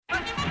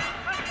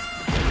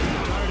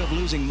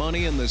losing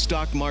money in the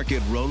stock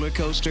market roller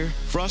coaster?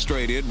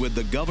 Frustrated with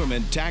the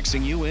government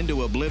taxing you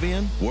into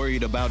oblivion?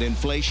 Worried about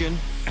inflation?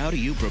 How do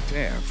you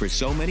prepare for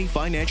so many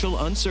financial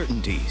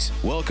uncertainties?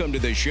 Welcome to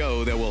the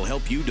show that will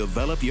help you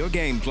develop your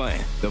game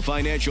plan. The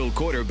Financial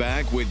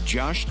Quarterback with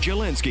Josh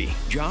Jelinski.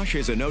 Josh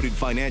is a noted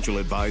financial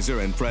advisor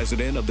and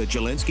president of the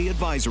Jelinski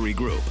Advisory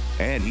Group,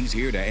 and he's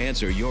here to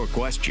answer your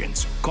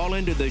questions. Call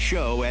into the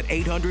show at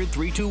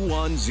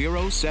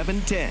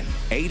 800-321-0710.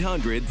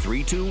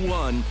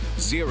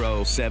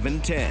 800-321-0710.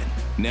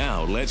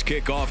 Now, let's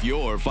kick off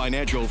your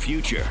financial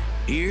future.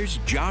 Here's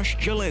Josh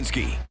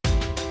Jelinski.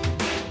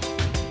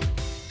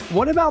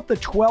 What about the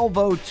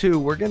 1202?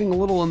 We're getting a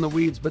little in the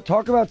weeds, but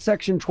talk about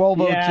Section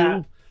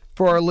 1202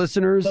 for our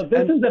listeners. So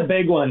this is a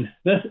big one.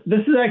 This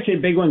is actually a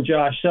big one,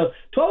 Josh. So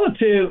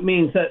 1202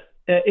 means that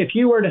if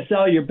you were to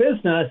sell your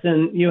business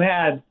and you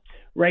had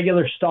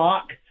regular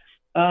stock,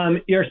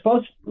 you're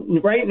supposed to,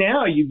 right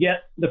now you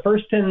get the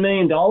first $10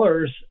 million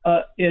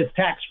is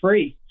tax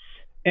free,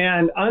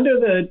 and under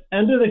the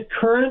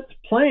current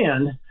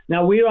plan.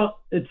 Now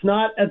it's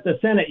not at the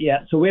Senate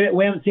yet, so we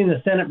haven't seen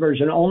the Senate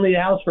version, only the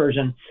House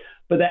version.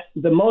 But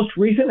the most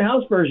recent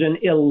House version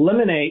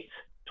eliminates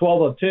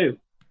 1202.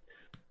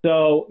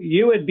 So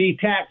you would be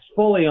taxed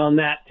fully on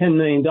that $10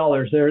 million.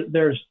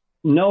 There's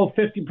no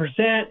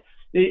 50%.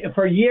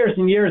 For years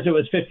and years, it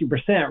was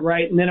 50%,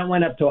 right? And then it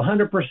went up to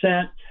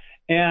 100%.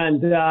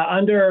 And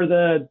under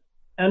the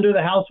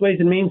House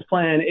Ways and Means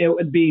plan, it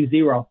would be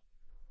zero.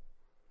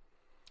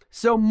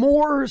 So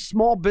more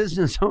small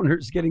business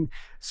owners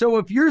so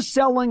if you're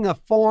selling a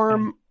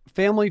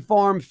family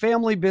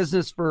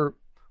business for,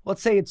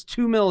 let's say it's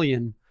 $2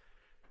 million,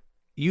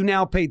 you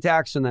now pay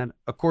tax on that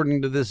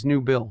according to this new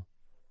bill.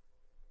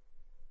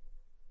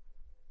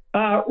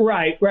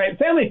 Right.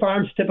 Family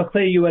farms,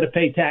 typically you would have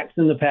paid tax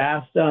in the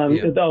past,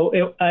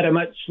 though at a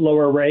much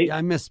lower rate. Yeah,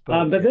 I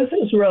misspoke. But this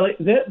is really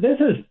this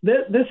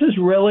is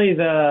really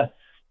the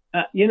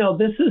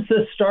this is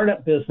the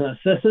startup business.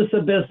 This is the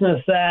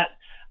business that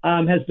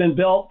has been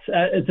built.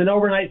 It's an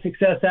overnight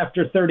success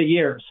after 30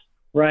 years.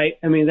 Right.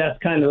 I mean, that's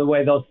kind of the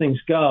way those things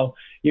go.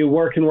 You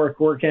work, and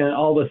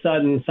all of a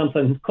sudden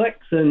something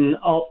clicks and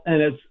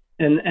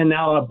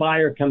now a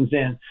buyer comes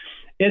in.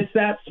 It's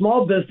that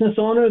small business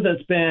owner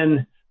that's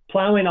been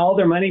plowing all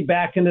their money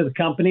back into the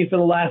company for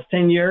the last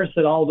 10 years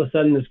that all of a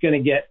sudden is going to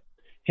get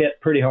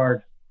hit pretty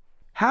hard.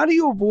 How do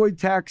you avoid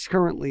tax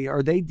currently?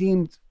 Are they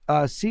deemed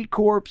C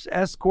Corps,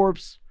 S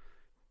Corps?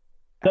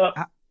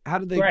 How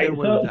do they get away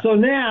with that? So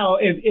now,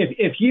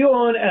 if you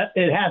own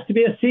it has to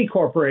be a C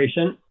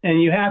corporation,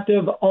 and you have to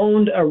have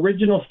owned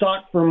original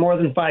stock for more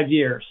than 5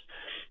 years.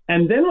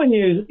 And then when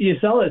you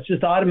sell it, it's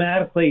just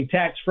automatically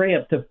tax-free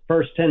up to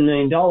first $10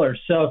 million.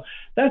 So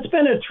that's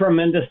been a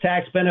tremendous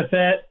tax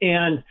benefit.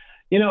 And,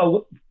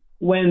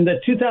 when the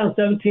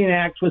 2017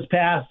 Act was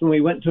passed and we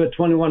went to a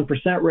 21%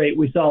 rate,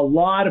 we saw a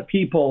lot of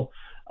people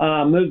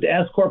move to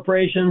S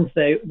corporations.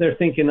 They're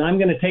thinking, I'm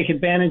going to take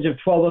advantage of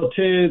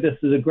 1202. This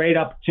is a great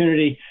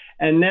opportunity.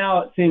 And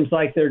now it seems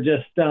like they're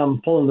just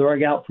pulling the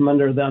rug out from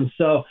under them.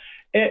 So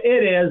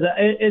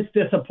it's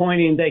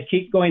disappointing. They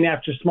keep going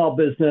after small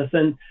business,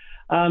 and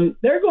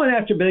they're going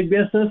after big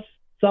business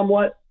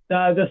somewhat.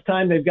 This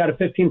time they've got a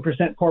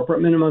 15%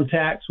 corporate minimum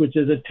tax, which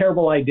is a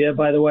terrible idea,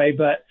 by the way,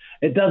 but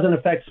it doesn't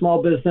affect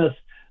small business.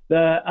 They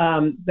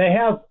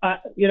have,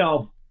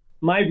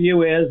 my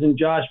view is, and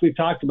Josh, we've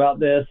talked about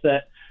this,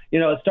 that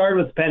it started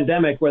with the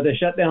pandemic where they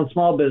shut down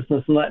small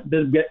business and let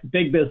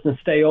big business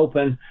stay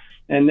open.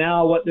 And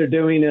now what they're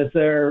doing is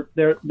they're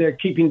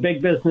keeping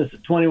big business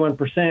at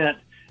 21%,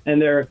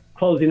 and they're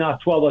closing off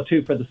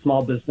 1202 for the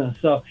small business.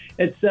 So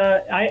it's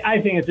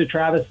I think it's a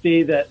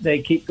travesty that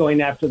they keep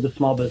going after the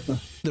small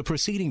business. The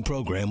preceding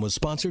program was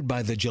sponsored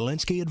by the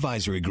Jelinski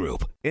Advisory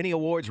Group. Any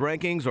awards,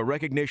 rankings, or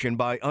recognition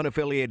by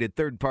unaffiliated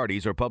third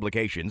parties or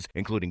publications,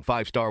 including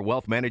 5-Star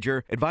Wealth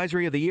Manager,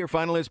 Advisory of the Year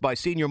finalist by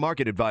Senior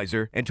Market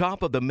Advisor, and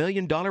top of the $1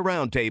 Million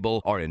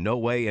Roundtable, are in no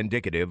way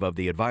indicative of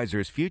the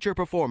advisor's future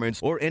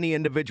performance or any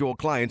individual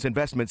client's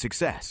investment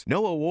success.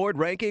 No award,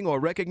 ranking,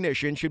 or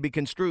recognition should be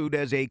construed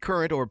as a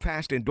current or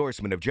past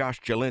endorsement of Josh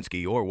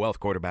Jelinski or Wealth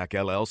Quarterback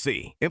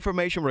LLC.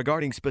 Information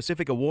regarding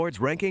specific awards,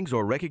 rankings,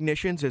 or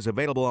recognitions is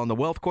available on the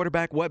Wealth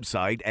Quarterback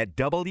website at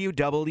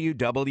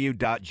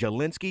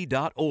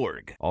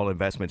www.jelinski.org. All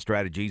investment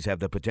strategies have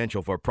the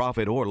potential for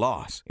profit or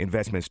loss.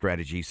 Investment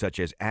strategies such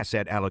as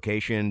asset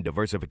allocation,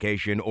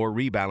 diversification, or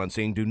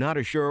rebalancing do not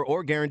assure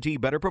or guarantee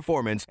better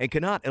performance and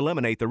cannot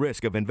eliminate the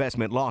risk of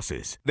investment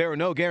losses. There are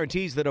no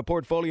guarantees that a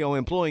portfolio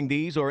employing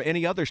these or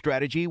any other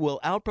strategy will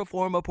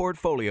outperform a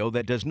portfolio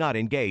that does not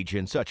engage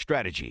in such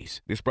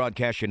strategies. This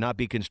broadcast should not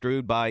be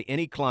construed by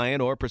any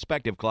client or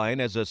prospective client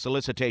as a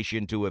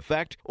solicitation to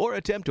effect or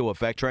attempt to effect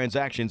affect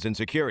transactions in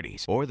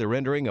securities or the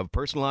rendering of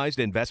personalized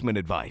investment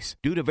advice.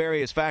 Due to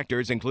various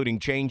factors, including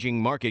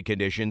changing market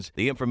conditions,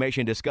 the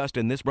information discussed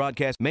in this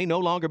broadcast may no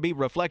longer be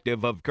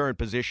reflective of current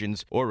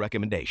positions or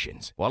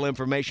recommendations. While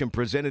information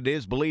presented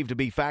is believed to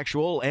be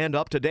factual and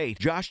up to date,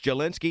 Josh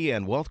Jelensky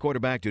and Wealth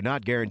Quarterback do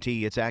not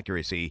guarantee its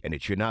accuracy, and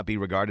it should not be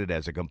regarded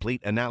as a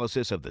complete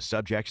analysis of the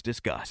subjects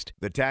discussed.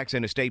 The tax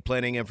and estate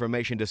planning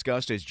information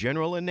discussed is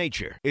general in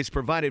nature, is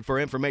provided for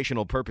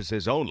informational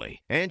purposes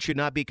only, and should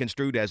not be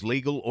construed as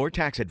legal or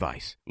tax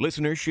advice.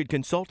 Listeners should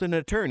consult an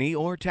attorney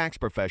or tax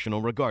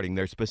professional regarding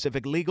their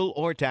specific legal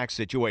or tax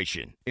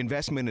situation.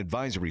 Investment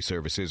advisory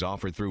services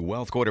offered through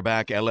Wealth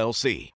Quarterback LLC.